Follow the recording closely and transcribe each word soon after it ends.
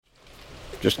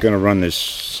Just going to run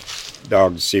this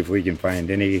dog to see if we can find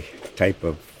any type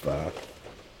of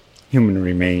human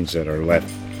remains that are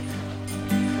left.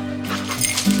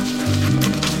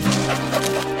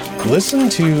 Listen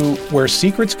to Where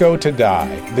Secrets Go to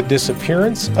Die, The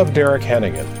Disappearance of Derek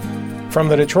Hennigan. From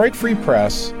the Detroit Free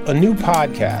Press, a new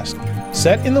podcast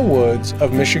set in the woods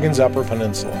of Michigan's Upper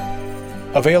Peninsula.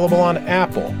 Available on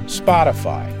Apple,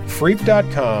 Spotify,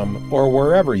 Freep.com, or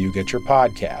wherever you get your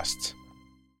podcasts.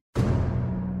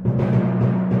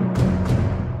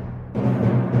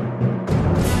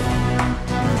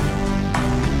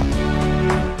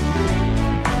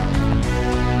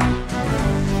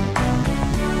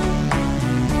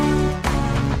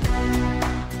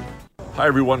 Hi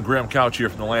everyone, Graham Couch here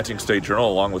from the Lansing State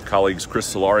Journal, along with colleagues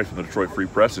Chris Solari from the Detroit Free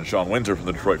Press and Sean Windsor from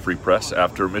the Detroit Free Press,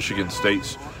 after Michigan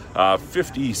State's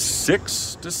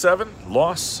 56-7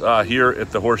 loss here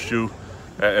at the Horseshoe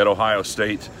at Ohio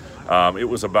State. It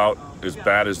was about as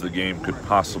bad as the game could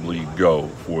possibly go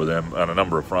for them on a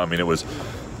number of fronts. I mean, it was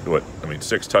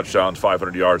 6 touchdowns,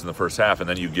 500 yards in the first half, and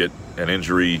then you get an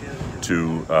injury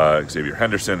to Xavier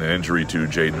Henderson, an injury to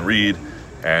Jaden Reed,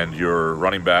 and your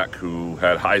running back, who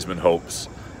had Heisman hopes,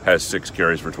 has 6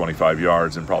 carries for 25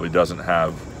 yards and probably doesn't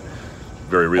have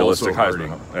very realistic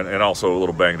Heisman, and also a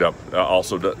little banged up.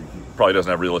 Probably doesn't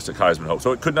have realistic Heisman hopes.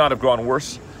 So it could not have gone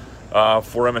worse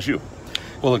for MSU.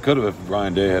 Well, it could have if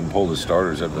Ryan Day hadn't pulled his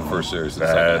starters after the first series.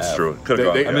 That's true. It could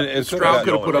have gone. Stroud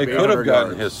could have put up 800 yards. It could have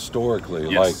gotten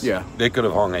historically, they could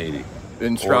have hung 80.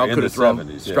 And Stroud could have thrown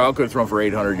for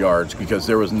 800 yards because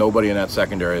there was nobody in that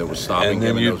secondary that was stopping him.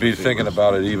 And then you'd be thinking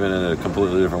about it even in a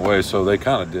completely different way. So they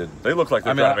kind of did. They look like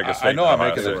they're trying to make a statement.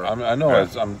 I know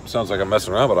it sounds like I'm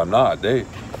messing around, but I'm not. They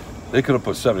could have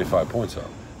put 75 points up.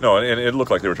 No, and it looked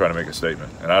like they were trying to make a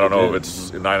statement. And I don't know if it's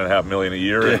 $9.5 million a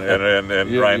year and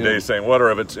Ryan Day saying what,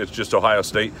 or if it's just Ohio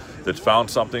State that's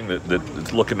found something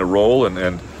that's looking to roll,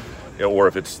 or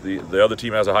if it's the other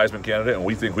team has a Heisman candidate and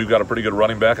we think we've got a pretty good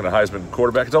running back and a Heisman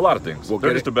quarterback. It's a lot of things.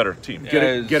 They're just a better team.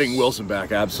 Getting Wilson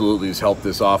back absolutely has helped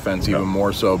this offense even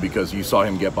more so because you saw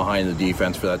him get behind the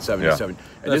defense for that 77. Yeah.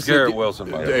 And that's Garrett Wilson.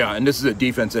 Yeah, and this is a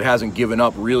defense that hasn't given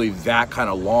up really that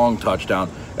kind of long touchdown.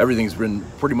 Everything's been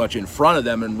pretty much in front of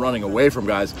them and running away from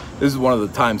guys. This is one of the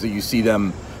times that you see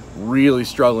them really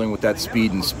struggling with that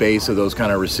speed and space of those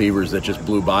kind of receivers that just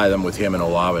blew by them with him and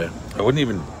Olave. I wouldn't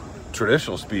even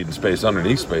traditional speed and space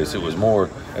underneath space. It was more,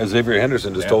 as Xavier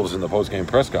Henderson just told us in the post-game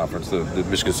press conference, the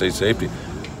Michigan State safety,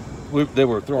 they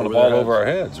were throwing the ball over our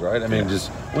heads, right? I mean, just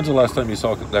when's the last time you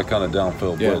saw that kind of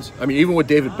downfield blitz? I mean, even with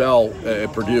David Bell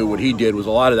at Purdue, what he did was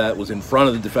a lot of that was in front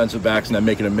of the defensive backs and then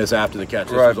making a miss after the catch.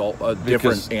 This was all a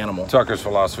different animal. Tucker's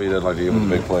philosophy doesn't like to give a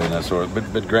big play and that sort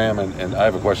of. But Graham, and I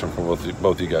have a question for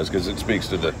both you guys because it speaks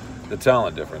to the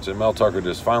talent difference. And Mel Tucker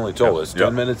just finally told us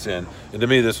 10 minutes in, and to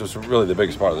me this was really the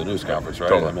biggest part of the news conference, right?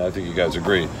 Totally. I mean, I think you guys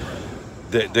agree.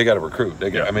 They got to recruit. They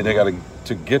got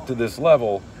to get to this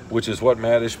level, which is what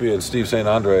Matt Ishbia and Steve St.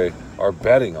 Andre are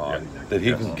betting on, that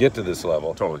he can get to this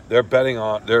level. Totally. They're betting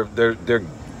on, they're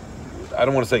I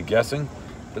don't want to say guessing,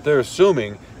 but they're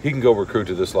assuming he can go recruit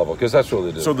to this level, because that's what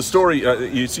they do. So the story,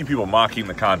 you see people mocking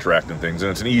the contract and things,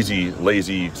 and it's an easy,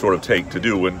 lazy sort of take to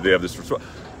do when they have this.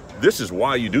 This is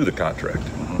why you do the contract.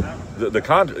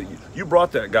 You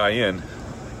brought that guy in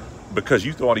because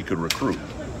you thought he could recruit,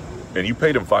 and you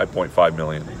paid him $5.5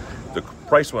 million. The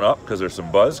price went up because there's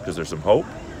some buzz, because there's some hope,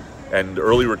 and the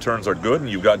early returns are good, and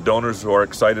you've got donors who are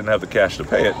excited and have the cash to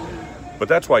pay it. But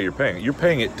that's why you're paying it. You're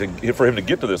paying it for him to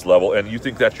get to this level, and you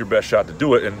think that's your best shot to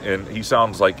do it, and he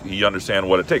sounds like he understands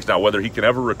what it takes. Now, whether he can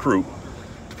ever recruit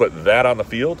to put that on the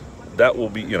field, that will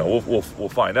be, we'll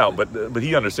find out. But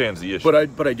he understands the issue.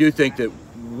 But I do think that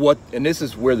and this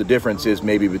is where the difference is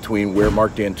maybe between where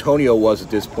Mark D'Antonio was at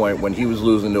this point when he was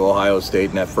losing to Ohio State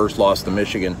in that first loss to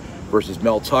Michigan versus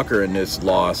Mel Tucker in this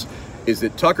loss, is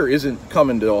that Tucker isn't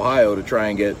coming to Ohio to try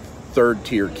and get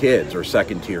third-tier kids or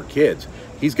second-tier kids.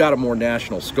 He's got a more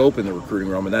national scope in the recruiting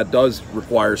room, and that does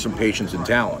require some patience and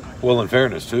talent. Well, in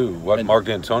fairness, too, Mark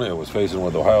D'Antonio was facing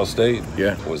with Ohio State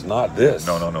was not this.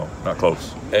 No, not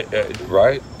close.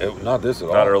 Right? Not this at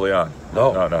all. Not early on.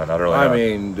 No, not early on. I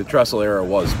mean, the Tressel era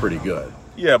was pretty good.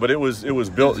 Yeah, but it was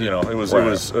built. The offense it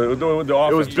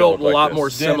was built a lot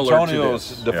more similar D'Antonio's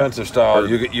to this. defensive style.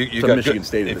 You got Michigan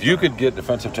State. If you could get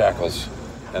defensive tackles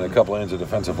and a couple ends of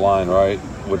defensive line right,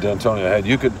 what D'Antonio had,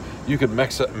 you could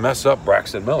mess up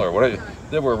Braxton Miller.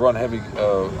 They were a run-heavy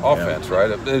offense, right?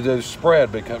 They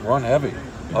spread, become run-heavy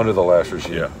under the last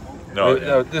regime. Yeah.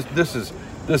 No, this is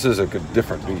a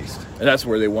different beast. And that's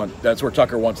where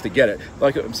Tucker wants to get it.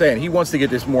 Like I'm saying, he wants to get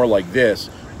this more like this,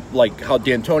 like how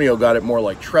D'Antonio got it more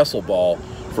like Tressel ball,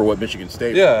 for what Michigan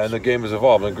State Yeah, was. and the game has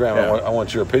evolved. And Graham, Yeah. I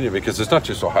want your opinion, because it's not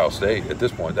just Ohio State at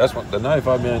this point. That's what the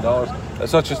 $95 million.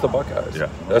 That's not just the Buckeyes. Yeah.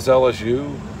 That's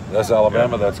LSU. That's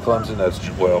Alabama. That's Clemson.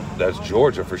 That's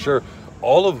Georgia for sure.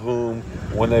 All of whom,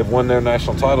 when they've won their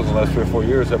national titles in the last 3 or 4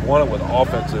 years, have won it with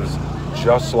offenses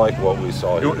just like what we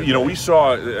saw here. You know, we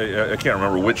saw, I can't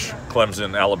remember which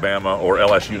Clemson, Alabama, or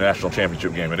LSU national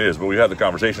championship game it is, but we had the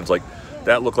conversations like,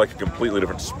 that looked like a completely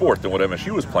different sport than what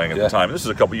MSU was playing at the time. And this is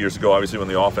a couple years ago, obviously, when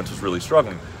the offense was really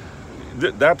struggling.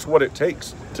 That's what it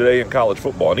takes today in college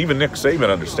football. And even Nick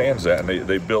Saban understands that, and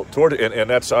they built toward it. And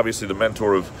that's obviously the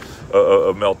mentor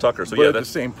of Mel Tucker. So, but yeah, at the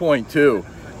same point, too,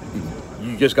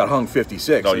 you just got hung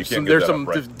 56. No, you can't There's give that some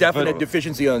up, right. definite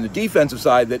deficiency on the defensive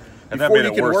side that And that before made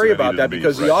you it can worse worry than it about needed that, to be,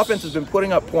 because the right. offense has been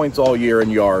putting up points all year in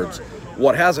yards.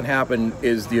 What hasn't happened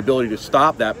is the ability to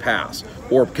stop that pass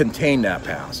or contain that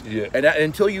pass. Yeah. And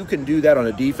until you can do that on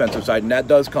the defensive side, and that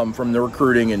does come from the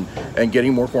recruiting and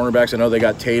getting more cornerbacks. I know they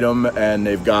got Tatum and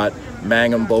they've got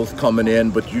Mangum both coming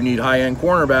in, but you need high-end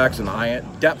cornerbacks and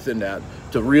high-end depth in that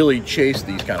to really chase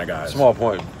these kind of guys. Small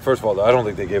point. First of all, I don't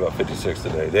think they gave up 56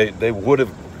 today. They would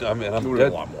have. I mean, It would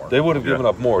have been a lot more. They would have given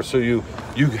up more. So you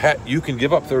can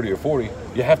give up 30 or 40.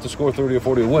 You have to score 30 or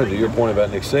 40 to win. To your point about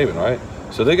Nick Saban, right?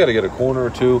 So they got to get a corner or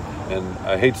two. And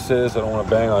I hate to say this, I don't want to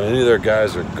bang on any of their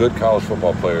guys. They're good college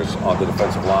football players on the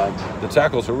defensive line. The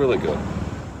tackles are really good.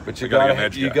 But you got to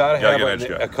have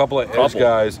a couple of edge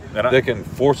guys that can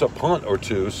force a punt or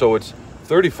two. So it's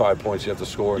 35 points you have to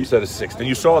score instead of 60. And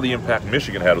you saw the impact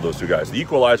Michigan had of those two guys. The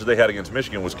equalizer they had against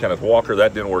Michigan was Kenneth Walker.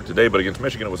 That didn't work today, but against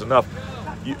Michigan it was enough.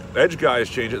 Edge guys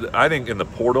change it. I think in the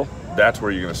portal, that's where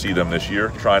you're going to see them this year,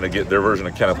 trying to get their version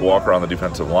of Kenneth Walker on the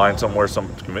defensive line somewhere.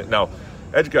 Now,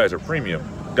 edge guys are premium.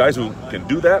 Guys who can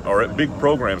do that are at big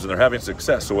programs and they're having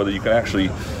success. So whether you can actually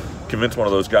convince one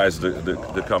of those guys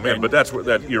to come in, but that's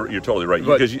where you're totally right.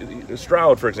 Because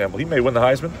Stroud, for example, he may win the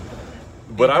Heisman.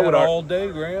 But I would all day,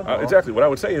 Graham. Exactly. What I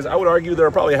would say is I would argue there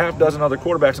are probably a half dozen other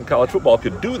quarterbacks in college football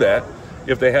could do that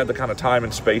if they had the kind of time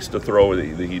and space to throw that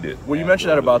he did. Well, you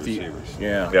mentioned that about the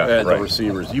right.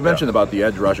 receivers. You mentioned about the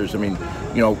edge rushers. I mean,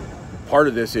 part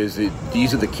of this is that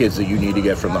these are the kids that you need to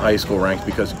get from the high school ranks,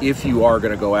 because if you are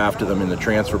going to go after them in the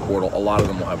transfer portal, a lot of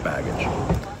them will have baggage.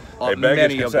 Hey,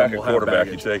 Many of them will have quarterback,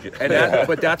 baggage. you take it. And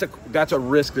but that's a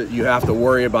risk that you have to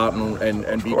worry about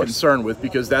and be concerned with,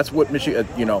 because that's what Michigan,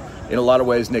 in a lot of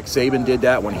ways, Nick Saban did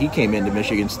that when he came into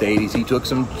Michigan State. He took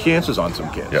some chances on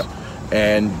some kids. Yeah.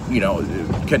 And,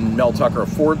 can Mel Tucker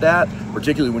afford that?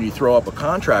 Particularly when you throw up a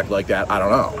contract like that, I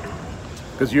don't know.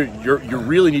 Because you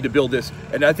really need to build this.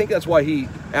 And I think that's why he,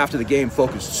 after the game,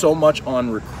 focused so much on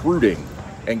recruiting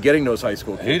and getting those high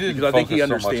school kids. He didn't because I think he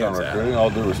focus so much understands on that. recruiting, all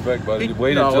due respect, but he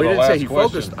waited No, until he the didn't say last he question.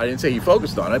 focused. I didn't say he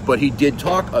focused on it, but he did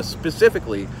talk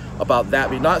specifically about that.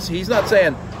 He's not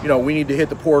saying, we need to hit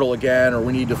the portal again or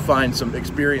we need to find some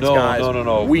experienced guys.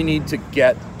 No. We need to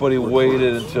get. But he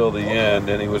waited until the end,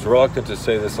 and he was reluctant to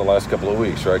say this the last couple of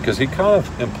weeks, right? Because he kind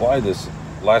of implied this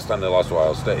last time they lost to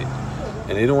Ohio State.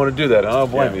 And he didn't want to do that. And I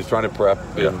don't blame him. He's trying to prep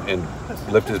and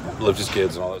lift his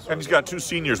kids and all that. And he's got two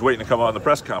seniors waiting to come on the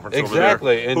press conference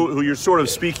exactly. over there, who you're sort of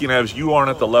speaking as you aren't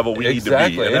at the level we need to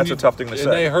be, and that's a tough thing to say.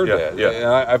 And they heard that. Yeah. And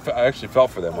I actually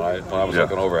felt for them when I was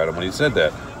looking over at him when he said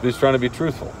that. He's trying to be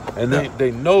truthful, and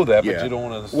they know that, but you don't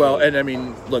want to. Well, and I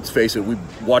mean, let's face it. We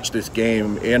watched this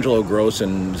game. Angelo Gross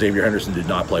and Xavier Henderson did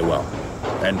not play well,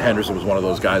 and Henderson was one of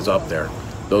those guys up there.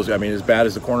 As bad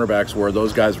as the cornerbacks were,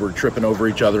 those guys were tripping over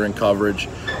each other in coverage,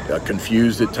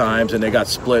 confused at times, and they got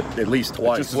split at least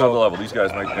twice. Just another level. These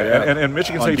guys make, and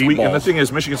Michigan State's weak. And the thing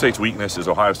is, Michigan State's weakness is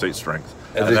Ohio State's strength,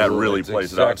 and that really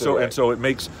plays it out. So it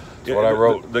makes. That's what I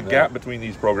wrote. The gap between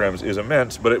these programs is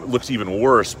immense, but it looks even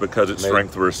worse because it's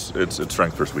strength versus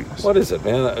weakness. What is it,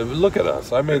 man? Look at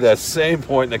us. I made that same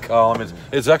point in the column.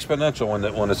 It's exponential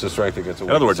when it's a strength against a weakness.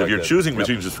 In other words, if you're choosing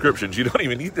between subscriptions, you don't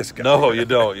even need this guy. No, you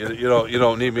don't. You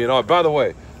don't need me at all. By the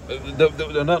way,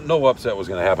 no upset was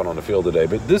going to happen on the field today,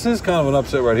 but this is kind of an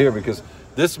upset right here because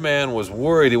this man was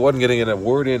worried he wasn't getting a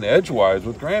word in edgewise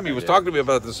with Graham. He was talking to me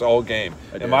about this all game.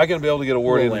 Am I going to be able to get a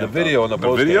word in the video in the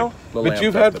post video? But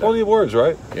you've had plenty of words,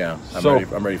 right? Yeah,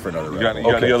 I'm ready for another round. You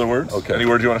got any other words? Okay. Any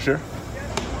words you want to share?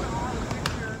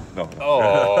 No.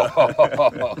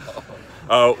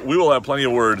 Oh. We will have plenty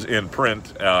of words in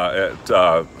print at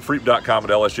freep.com, at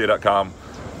lsj.com.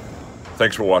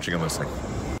 Thanks for watching and listening.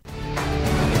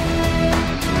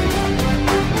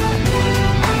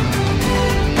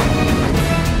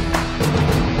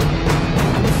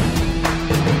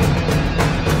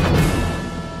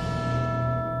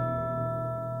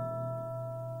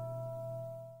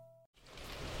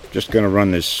 Just going to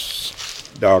run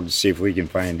this dog to see if we can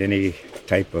find any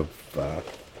type of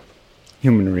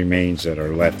human remains that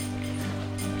are left.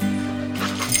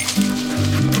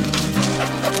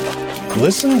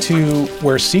 Listen to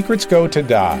Where Secrets Go to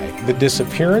Die, The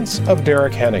Disappearance of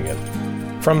Derek Hennigan.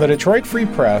 From the Detroit Free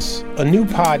Press, a new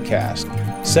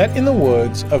podcast set in the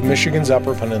woods of Michigan's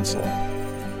Upper Peninsula.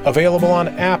 Available on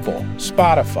Apple,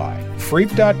 Spotify,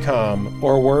 Freep.com,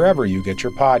 or wherever you get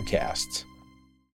your podcasts.